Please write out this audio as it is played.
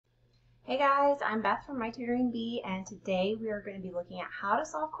Hey guys, I'm Beth from My Tutoring Bee, and today we are going to be looking at how to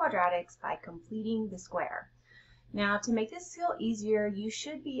solve quadratics by completing the square. Now, to make this skill easier, you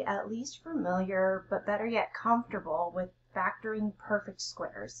should be at least familiar, but better yet comfortable with factoring perfect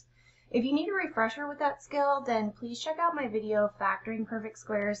squares. If you need a refresher with that skill, then please check out my video, Factoring Perfect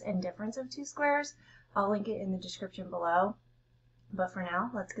Squares and Difference of Two Squares. I'll link it in the description below. But for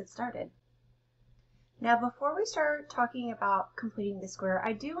now, let's get started. Now, before we start talking about completing the square,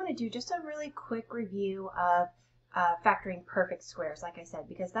 I do want to do just a really quick review of factoring perfect squares, like I said,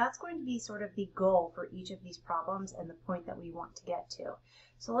 because that's going to be sort of the goal for each of these problems and the point that we want to get to.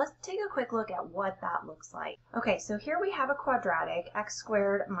 So let's take a quick look at what that looks like. Okay, so here we have a quadratic, x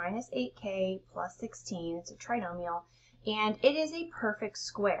squared minus 8k plus 16. It's a trinomial, and it is a perfect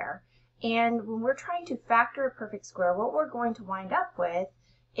square. And when we're trying to factor a perfect square, what we're going to wind up with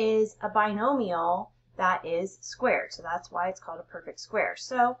is a binomial that is squared. So that's why it's called a perfect square.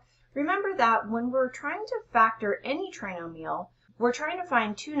 So remember that when we're trying to factor any trinomial, we're trying to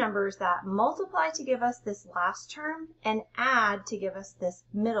find two numbers that multiply to give us this last term and add to give us this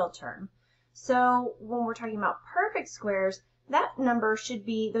middle term. So when we're talking about perfect squares, that number should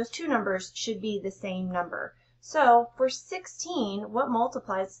be, those two numbers should be the same number. So for 16, what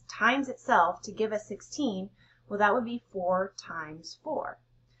multiplies times itself to give us 16? Well, that would be 4 times 4.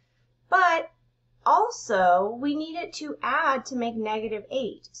 But also, we need it to add to make negative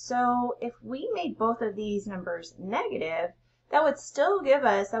 8. So if we made both of these numbers negative, that would still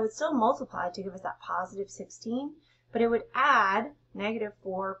multiply to give us that positive 16, but it would add negative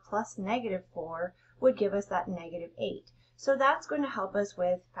 4 plus negative 4 would give us that negative 8. So that's going to help us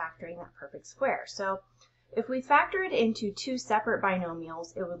with factoring that perfect square. So if we factor it into two separate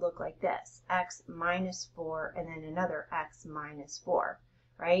binomials, it would look like this, x minus 4 and then another x minus 4,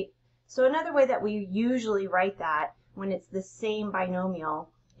 right? So another way that we usually write that when it's the same binomial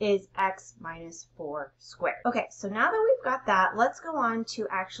is x minus 4 squared. Okay, so now that we've got that, let's go on to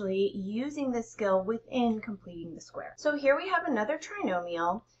actually using this skill within completing the square. So here we have another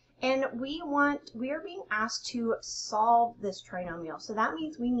trinomial, and we are being asked to solve this trinomial. So that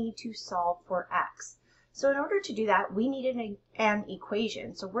means we need to solve for x. So in order to do that, we needed an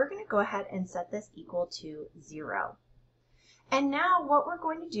equation. So we're going to go ahead and set this equal to 0. And now what we're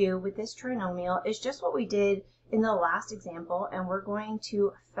going to do with this trinomial is just what we did in the last example, and we're going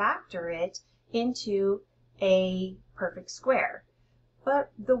to factor it into a perfect square.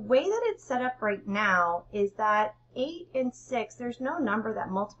 But the way that it's set up right now is that 8 and 6, there's no number that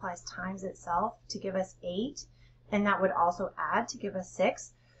multiplies times itself to give us 8, and that would also add to give us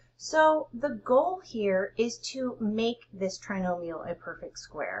 6. So the goal here is to make this trinomial a perfect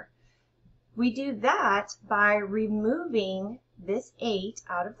square. We do that by removing this 8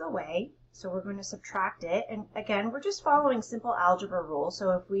 out of the way. So we're going to subtract it. And again, we're just following simple algebra rules.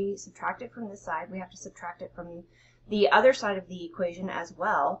 So if we subtract it from this side, we have to subtract it from the other side of the equation as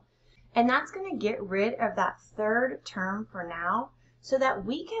well. And that's going to get rid of that third term for now so that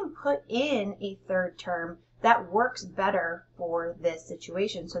we can put in a third term that works better for this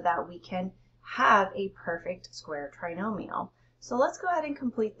situation so that we can have a perfect square trinomial. So let's go ahead and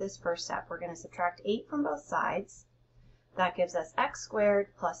complete this first step. We're going to subtract 8 from both sides. That gives us x squared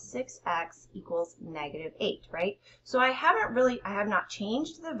plus 6x equals negative 8, right? So I have not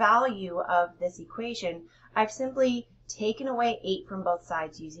changed the value of this equation. I've simply taken away 8 from both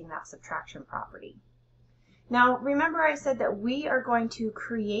sides using that subtraction property. Now, remember I said that we are going to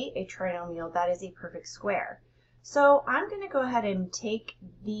create a trinomial that is a perfect square. So I'm going to go ahead and take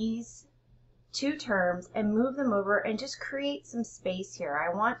these two terms and move them over and just create some space here.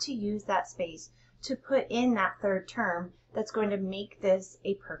 I want to use that space to put in that third term that's going to make this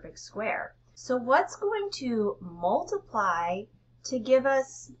a perfect square. So what's going to multiply to give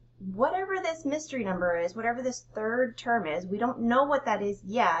us whatever this mystery number is, whatever this third term is, we don't know what that is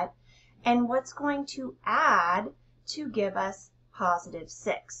yet, and what's going to add to give us positive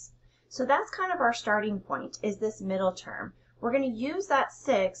 6. So that's kind of our starting point, is this middle term. We're going to use that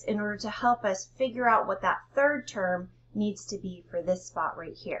 6 in order to help us figure out what that third term needs to be for this spot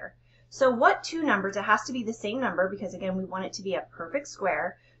right here. So what two numbers, it has to be the same number because again we want it to be a perfect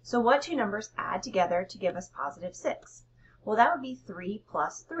square. So what two numbers add together to give us positive 6? Well, that would be 3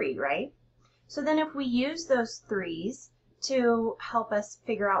 plus 3, right? So then if we use those 3's to help us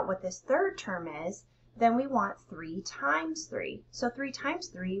figure out what this third term is, then we want 3 times 3. So 3 times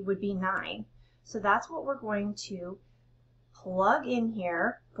 3 would be 9. So that's what we're going to plug in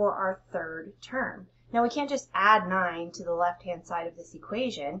here for our third term. Now we can't just add 9 to the left-hand side of this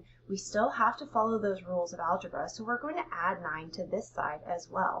equation. We still have to follow those rules of algebra, so we're going to add 9 to this side as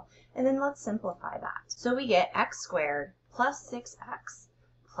well. And then let's simplify that. So we get x squared plus 6x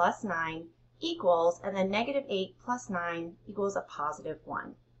plus 9 equals, and then negative 8 plus 9 equals a positive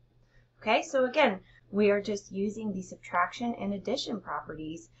 1. Okay, so again, we are just using the subtraction and addition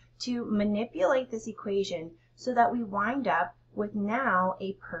properties to manipulate this equation so that we wind up with now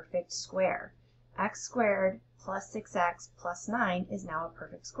a perfect square. X squared plus 6x plus 9 is now a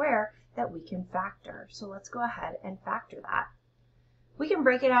perfect square that we can factor. So let's go ahead and factor that. We can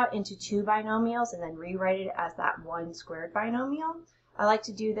break it out into two binomials and then rewrite it as that one squared binomial. I like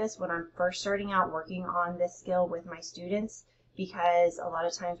to do this when I'm first starting out working on this skill with my students, because a lot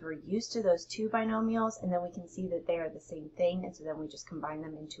of times we're used to those two binomials and then we can see that they are the same thing, and so then we just combine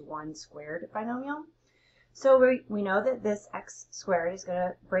them into one squared binomial. So we know that this x squared is going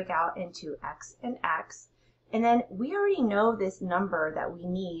to break out into x, and then we already know this number that we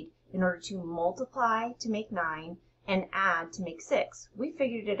need in order to multiply to make 9 and add to make 6. We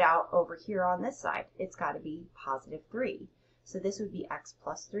figured it out over here on this side. It's got to be positive 3. So this would be x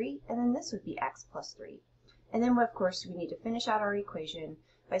plus 3, and then this would be x plus 3. And then, of course, we need to finish out our equation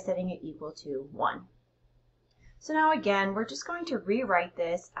by setting it equal to 1. So now again, we're just going to rewrite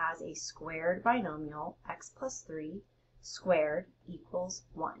this as a squared binomial, x plus 3 squared equals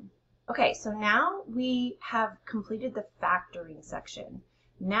 1. Okay, so now we have completed the factoring section.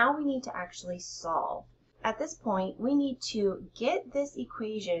 Now we need to actually solve. At this point, we need to get this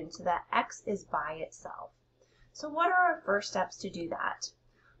equation so that x is by itself. So what are our first steps to do that?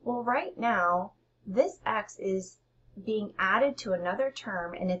 Well, right now, this x is being added to another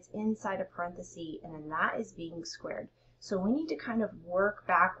term and it's inside a parenthesis, and then that is being squared. So we need to kind of work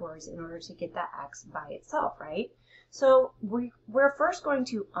backwards in order to get that x by itself, right? So we're first going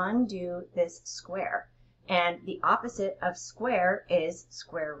to undo this square. And the opposite of square is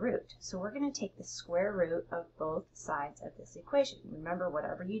square root. So we're going to take the square root of both sides of this equation. Remember,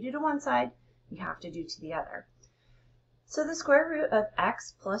 whatever you do to one side, you have to do to the other. So the square root of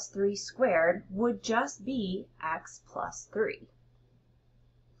x plus 3 squared would just be x plus 3.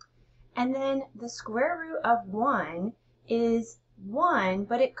 And then the square root of 1 is 1,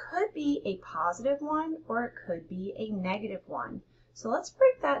 but it could be a positive 1 or it could be a negative 1. So let's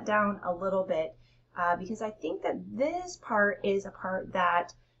break that down a little bit. Because I think that this part is a part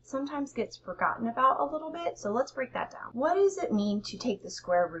that sometimes gets forgotten about a little bit. So let's break that down. What does it mean to take the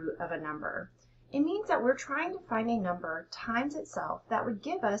square root of a number? It means that we're trying to find a number times itself that would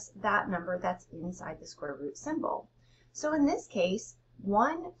give us that number that's inside the square root symbol. So in this case,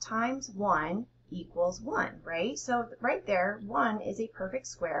 1 times 1 equals 1, right? So right there, 1 is a perfect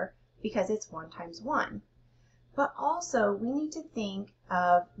square because it's 1 times 1. But also, we need to think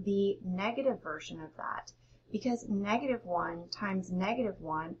of the negative version of that, because negative 1 times negative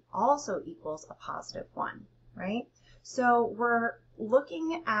 1 also equals a positive 1, right? So we're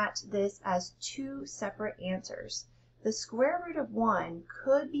looking at this as two separate answers. The square root of 1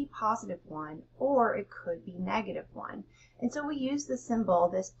 could be positive 1, or it could be negative 1. And so we use the symbol,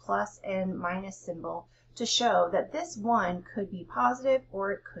 this plus and minus symbol, to show that this 1 could be positive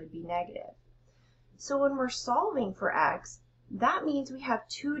or it could be negative. So when we're solving for x, that means we have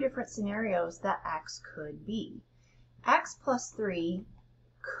two different scenarios that x could be. X plus 3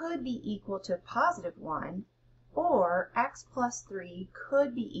 could be equal to positive 1, or x plus 3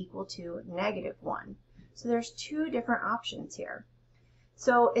 could be equal to negative 1. So there's two different options here.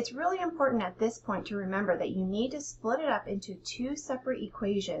 So it's really important at this point to remember that you need to split it up into two separate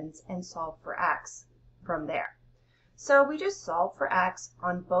equations and solve for x from there. So we just solve for x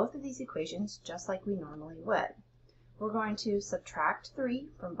on both of these equations just like we normally would. We're going to subtract 3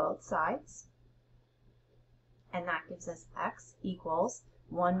 from both sides, and that gives us x equals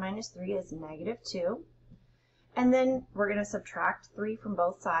 1 minus 3 is negative 2. And then we're going to subtract 3 from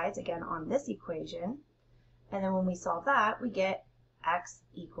both sides, again on this equation, and then when we solve that, we get x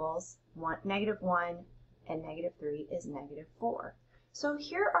equals negative 1, and negative 3 is negative 4. So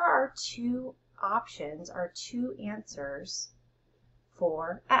here are our two options, our two answers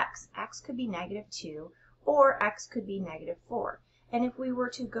for x. X could be negative 2 or x could be negative 4. And if we were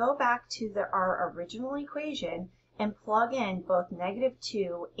to go back to our original equation and plug in both negative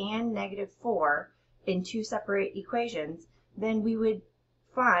 2 and negative 4 in two separate equations, then we would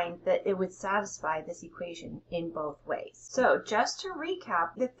find that it would satisfy this equation in both ways. So just to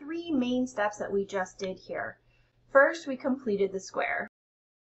recap the three main steps that we just did here. First, we completed the square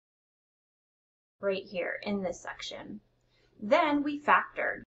right here in this section. Then we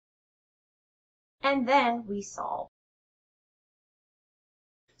factored. And then we solved.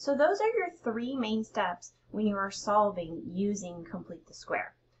 So those are your three main steps when you are solving using complete the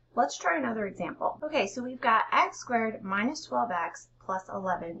square. Let's try another example. Okay, so we've got x squared minus 12x plus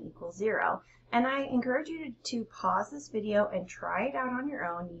 11 equals 0. And I encourage you to pause this video and try it out on your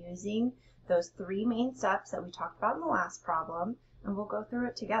own using those 3 main steps that we talked about in the last problem, and we'll go through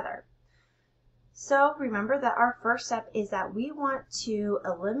it together. So remember that our first step is that we want to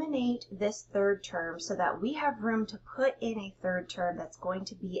eliminate this third term so that we have room to put in a third term that's going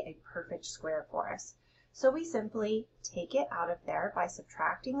to be a perfect square for us. So we simply take it out of there by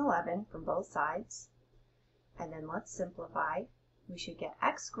subtracting 11 from both sides. And then let's simplify. We should get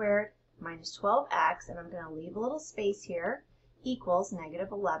x squared minus 12x, and I'm going to leave a little space here, equals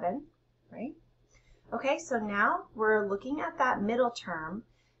negative 11, right? Okay, so now we're looking at that middle term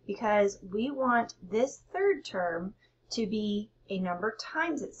because we want this third term to be a number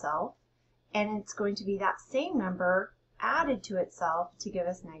times itself, and it's going to be that same number added to itself to give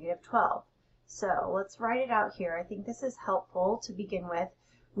us negative 12. So let's write it out here. I think this is helpful to begin with.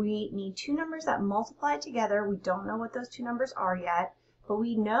 We need 2 numbers that multiply together. We don't know what those 2 numbers are yet, but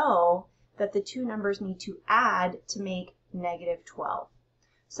we know that the 2 numbers need to add to make negative 12.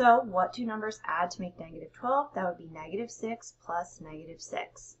 So what 2 numbers add to make negative 12? That would be negative 6 plus negative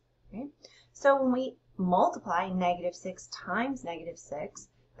 6. Okay? So when we multiply negative 6 times negative 6,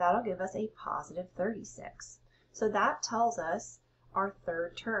 that'll give us a positive 36. So that tells us our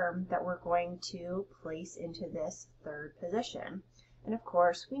third term that we're going to place into this third position. And of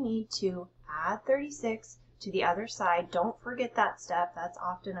course, we need to add 36 to the other side. Don't forget that step. That's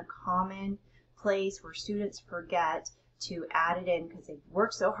often a common place where students forget to add it in because they've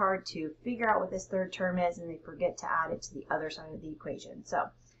worked so hard to figure out what this third term is and they forget to add it to the other side of the equation. So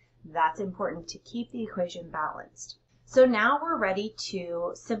that's important to keep the equation balanced. So now we're ready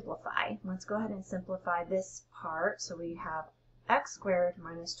to simplify. Let's go ahead and simplify this part. So we have x squared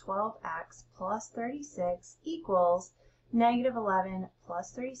minus 12x plus 36 equals negative 11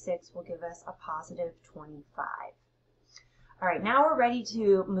 plus 36 will give us a positive 25. All right, now we're ready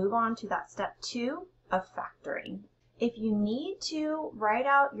to move on to that step 2 of factoring. If you need to write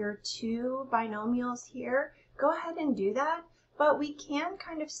out your 2 binomials here, go ahead and do that, but we can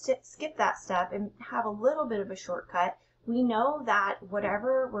kind of skip that step and have a little bit of a shortcut. We know that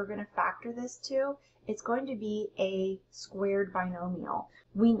whatever we're going to factor this to, it's going to be a squared binomial.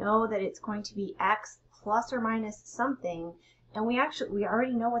 We know that it's going to be x plus or minus something, and we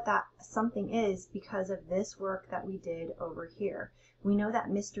already know what that something is because of this work that we did over here. We know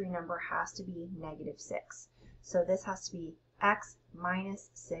that mystery number has to be negative 6. So this has to be x minus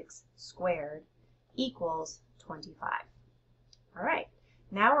 6 squared equals 25. All right,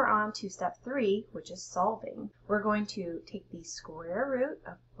 now we're on to step 3, which is solving. We're going to take the square root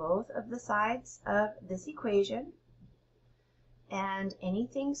of both of the sides of this equation, and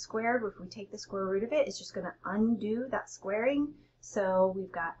anything squared, if we take the square root of it, it's just going to undo that squaring. So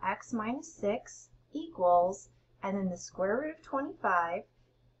we've got x minus 6 equals, and then the square root of 25.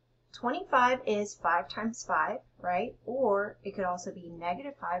 25 is 5 times 5, right? Or it could also be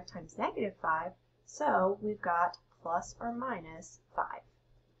negative 5 times negative 5. So we've got plus or minus 5.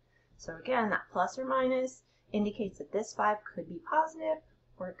 So again, that plus or minus indicates that this 5 could be positive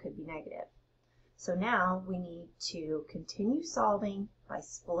or it could be negative. So now we need to continue solving by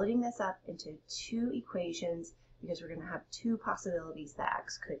splitting this up into 2 equations because we're going to have 2 possibilities that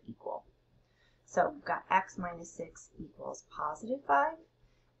x could equal. So we've got x minus 6 equals positive 5,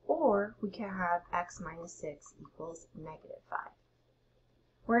 or we can have x minus 6 equals negative 5.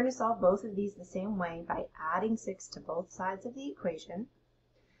 We're going to solve both of these the same way by adding 6 to both sides of the equation.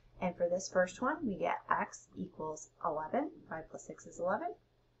 And for this first one, we get x equals 11. 5 plus 6 is 11.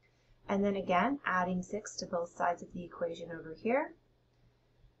 And then again, adding 6 to both sides of the equation over here,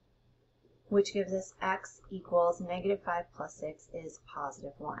 which gives us x equals negative 5 plus 6 is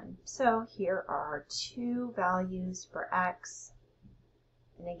positive 1. So here are our 2 values for x.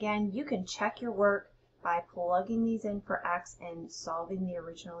 And again, you can check your work by plugging these in for x and solving the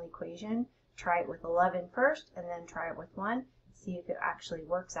original equation. Try it with 11 first, and then try it with 1. See if it actually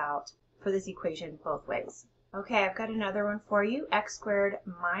works out for this equation both ways. Okay, I've got another one for you. X squared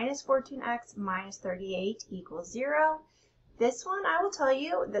minus 14x minus 38 equals 0. This one, I will tell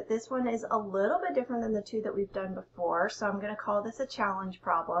you that this one is a little bit different than the 2 that we've done before, so I'm going to call this a challenge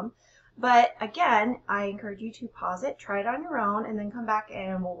problem. But again, I encourage you to pause it, try it on your own, and then come back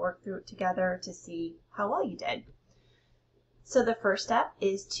and we'll work through it together to see how well you did. So the first step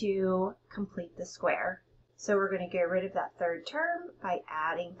is to complete the square. So we're going to get rid of that third term by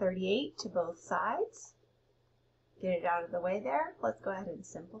adding 38 to both sides. Get it out of the way there. Let's go ahead and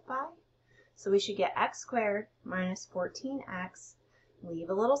simplify. So we should get x squared minus 14x, leave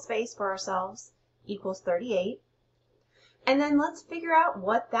a little space for ourselves, equals 38. And then let's figure out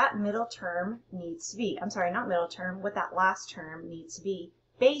what that middle term needs to be. I'm sorry, not middle term, what that last term needs to be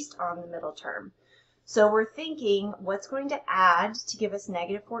based on the middle term. So we're thinking what's going to add to give us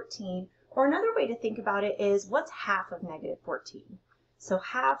negative 14, or another way to think about it is what's half of negative 14? So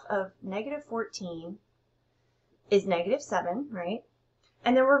half of negative 14 is negative 7, right?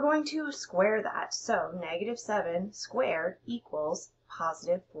 And then we're going to square that. So negative 7 squared equals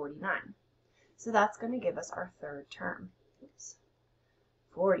positive 49. So that's going to give us our third term. Oops.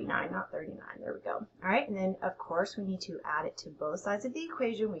 49, not 39. There we go. All right, and then of course we need to add it to both sides of the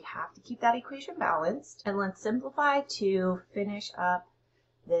equation. We have to keep that equation balanced. And let's simplify to finish up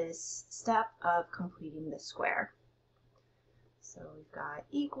this step of completing the square. So we've got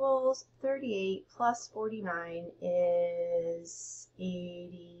equals 38 plus 49 is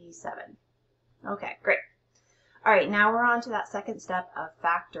 87. Okay, great. All right, now we're on to that second step of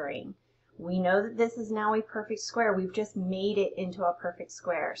factoring. We know that this is now a perfect square. We've just made it into a perfect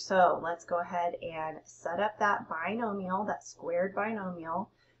square. So let's go ahead and set up that binomial, that squared binomial.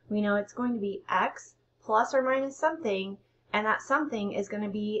 We know it's going to be x plus or minus something, and that something is going to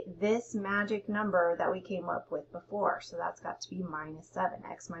be this magic number that we came up with before. So that's got to be minus 7.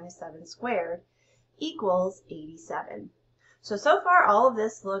 X minus 7 squared equals 87. So far all of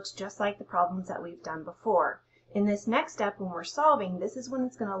this looks just like the problems that we've done before. In this next step, when we're solving, this is when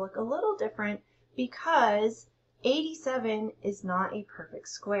it's going to look a little different because 87 is not a perfect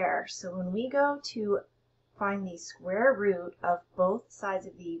square. So when we go to find the square root of both sides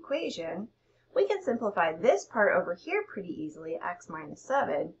of the equation, we can simplify this part over here pretty easily, x minus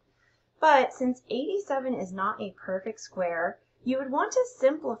 7. But since 87 is not a perfect square, you would want to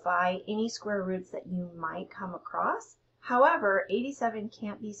simplify any square roots that you might come across. However, 87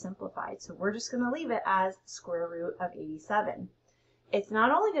 can't be simplified, so we're just going to leave it as square root of 87. It's not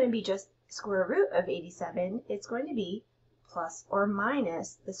only going to be just square root of 87, it's going to be plus or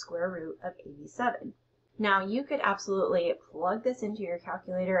minus the square root of 87. Now, you could absolutely plug this into your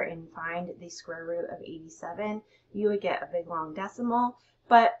calculator and find the square root of 87. You would get a big long decimal,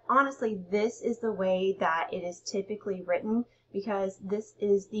 but honestly, this is the way that it is typically written because this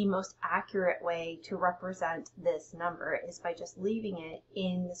is the most accurate way to represent this number is by just leaving it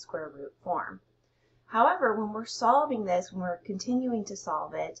in the square root form. However, when we're solving this, when we're continuing to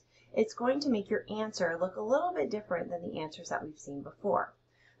solve it, it's going to make your answer look a little bit different than the answers that we've seen before.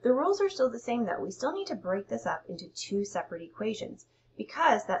 The rules are still the same though. We still need to break this up into two separate equations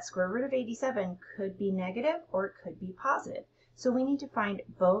because that square root of 87 could be negative or it could be positive. So we need to find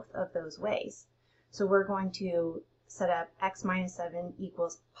both of those ways. So we're going to set up x minus 7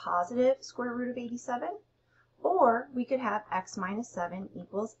 equals positive square root of 87, or we could have x minus 7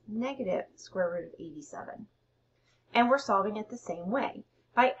 equals negative square root of 87. And we're solving it the same way.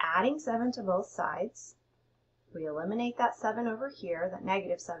 By adding 7 to both sides, we eliminate that 7 over here, that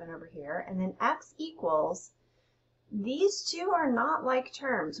negative 7 over here, and then x equals, these two are not like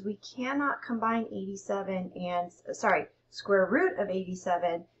terms. We cannot combine 87 and, square root of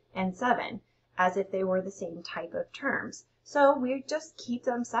 87 and 7 as if they were the same type of terms. So we just keep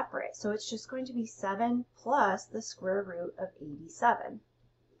them separate. So it's just going to be 7 plus the square root of 87.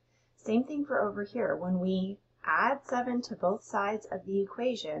 Same thing for over here. When we add 7 to both sides of the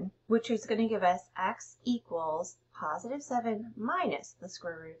equation, which is going to give us x equals positive 7 minus the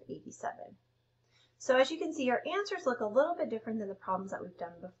square root of 87. So as you can see, our answers look a little bit different than the problems that we've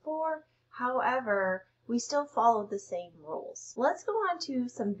done before. However, we still followed the same rules. Let's go on to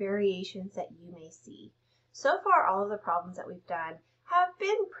some variations that you may see. So far, all of the problems that we've done have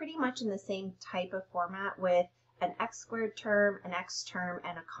been pretty much in the same type of format with an x squared term, an x term,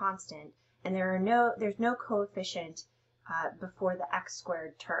 and a constant. And there's no coefficient before the x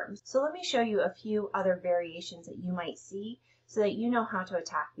squared terms. So let me show you a few other variations that you might see so that you know how to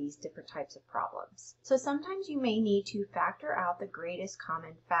attack these different types of problems. So sometimes you may need to factor out the greatest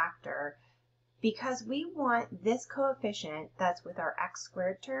common factor because we want this coefficient that's with our x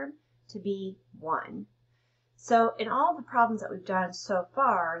squared term to be 1. So in all the problems that we've done so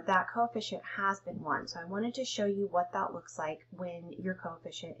far, that coefficient has been 1. So I wanted to show you what that looks like when your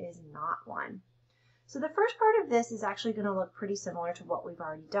coefficient is not 1. So the first part of this is actually going to look pretty similar to what we've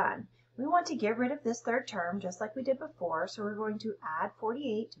already done. We want to get rid of this third term just like we did before, so we're going to add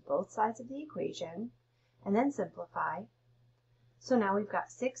 48 to both sides of the equation and then simplify. So now we've got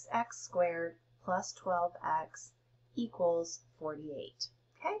 6x squared plus 12x equals 48.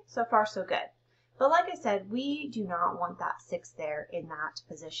 Okay, so far so good. But like I said, we do not want that 6 there in that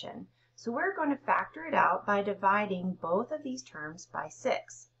position. So we're going to factor it out by dividing both of these terms by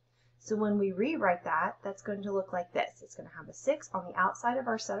 6. So when we rewrite that, that's going to look like this. It's going to have a 6 on the outside of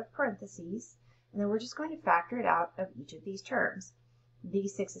our set of parentheses, And then we're just going to factor it out of each of these terms.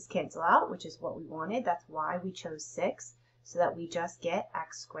 These 6's cancel out, which is what we wanted. That's why we chose 6, so that we just get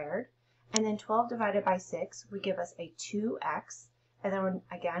x squared. And then 12 divided by 6 would give us a 2x. And then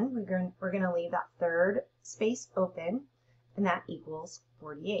again, we're going to leave that third space open, and that equals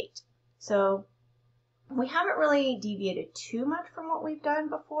 48. So we haven't really deviated too much from what we've done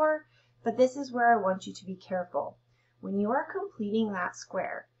before, but this is where I want you to be careful. When you are completing that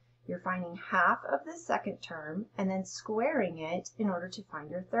square, you're finding half of the second term and then squaring it in order to find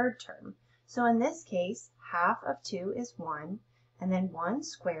your third term. So in this case, half of 2 is 1, and then 1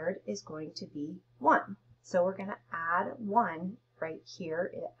 squared is going to be 1. So we're going to add 1 right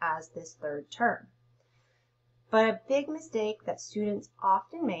here as this third term. But a big mistake that students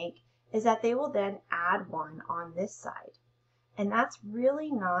often make is that they will then add 1 on this side. And that's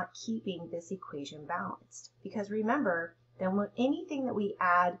really not keeping this equation balanced. Because remember, then anything that we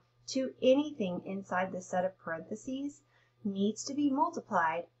add to anything inside the set of parentheses needs to be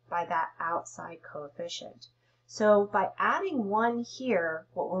multiplied by that outside coefficient. So by adding 1 here,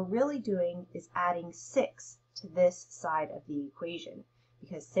 what we're really doing is adding 6 to this side of the equation,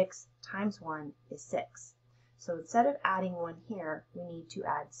 because 6 times 1 is 6. So instead of adding 1 here, we need to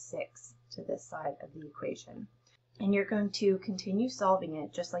add 6 to this side of the equation. And you're going to continue solving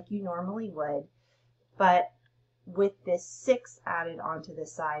it just like you normally would, but with this 6 added onto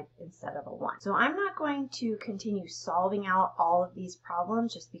this side instead of a 1. So I'm not going to continue solving out all of these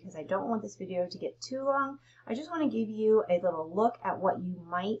problems just because I don't want this video to get too long. I just want to give you a little look at what you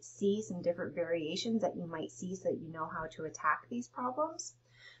might see, some different variations that you might see so that you know how to attack these problems.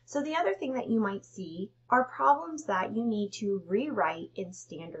 So the other thing that you might see are problems that you need to rewrite in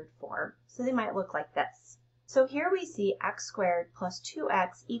standard form. So they might look like this. So here we see x squared plus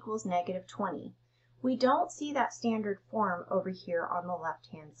 2x equals negative 20. We don't see that standard form over here on the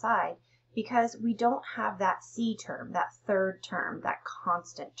left-hand side because we don't have that c term, that third term, that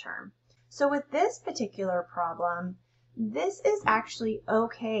constant term. So with this particular problem, this is actually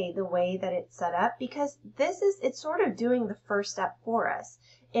okay the way that it's set up because it's sort of doing the first step for us.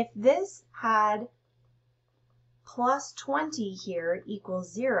 If this had plus 20 here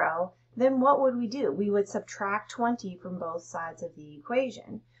equals 0, then what would we do? We would subtract 20 from both sides of the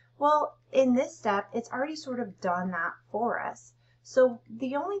equation. Well, in this step, it's already sort of done that for us. So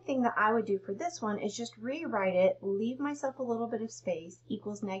the only thing that I would do for this one is just rewrite it, leave myself a little bit of space,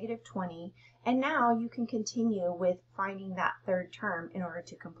 equals negative 20, and now you can continue with finding that third term in order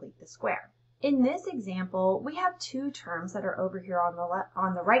to complete the square. In this example, we have 2 terms that are over here on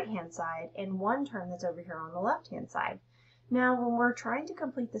the right-hand side and 1 term that's over here on the left-hand side. Now, when we're trying to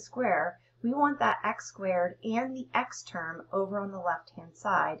complete the square, we want that x squared and the x term over on the left-hand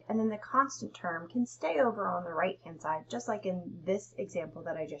side, and then the constant term can stay over on the right-hand side, just like in this example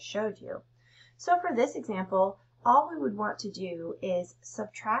that I just showed you. So for this example, all we would want to do is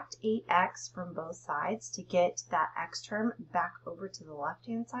subtract 8x from both sides to get that x term back over to the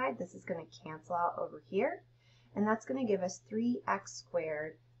left-hand side. This is going to cancel out over here, and that's going to give us 3x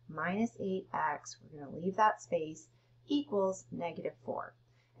squared minus 8x, we're going to leave that space, equals negative 4.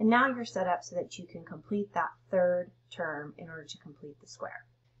 And now you're set up so that you can complete that third term in order to complete the square.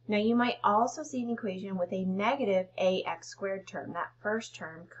 Now you might also see an equation with a negative ax squared term. That first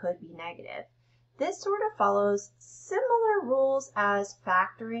term could be negative. This sort of follows similar rules as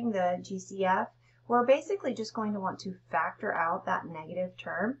factoring the GCF. We're basically just going to want to factor out that negative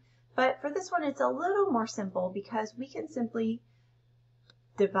term. But for this one, it's a little more simple because we can simply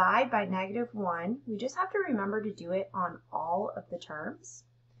divide by negative 1. We just have to remember to do it on all of the terms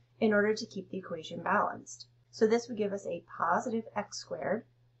in order to keep the equation balanced. So this would give us a positive x squared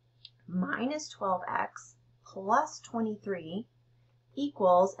minus 12x plus 23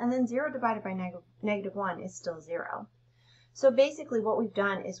 equals, and then 0 divided by negative 1 is still 0. So basically what we've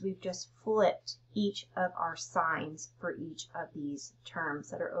done is we've just flipped each of our signs for each of these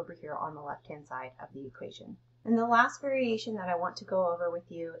terms that are over here on the left-hand side of the equation. And the last variation that I want to go over with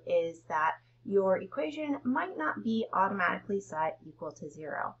you is that your equation might not be automatically set equal to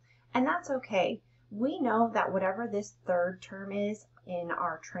 0. And that's okay. We know that whatever this third term is in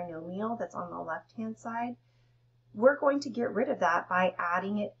our trinomial that's on the left-hand side, we're going to get rid of that by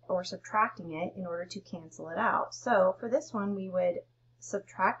adding it or subtracting it in order to cancel it out. So for this one, we would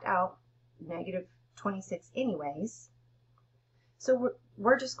subtract out negative 26 anyways. So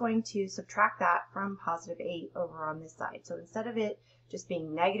we're just going to subtract that from positive 8 over on this side. So instead of it just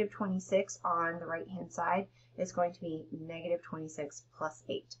being negative 26 on the right-hand side, it's going to be negative 26 plus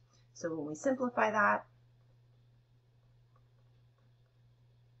 8. So when we simplify that,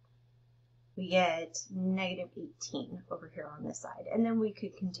 we get negative 18 over here on this side. And then we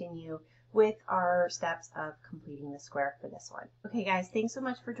could continue with our steps of completing the square for this one. Okay guys, thanks so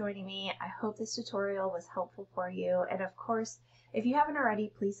much for joining me. I hope this tutorial was helpful for you. And of course, if you haven't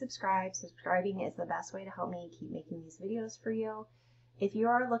already, please subscribe. Subscribing is the best way to help me keep making these videos for you. If you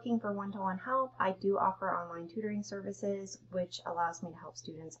are looking for one-to-one help, I do offer online tutoring services, which allows me to help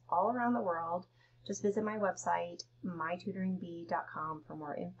students all around the world. Just visit my website, mytutoringbee.com, for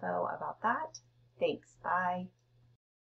more info about that. Thanks. Bye.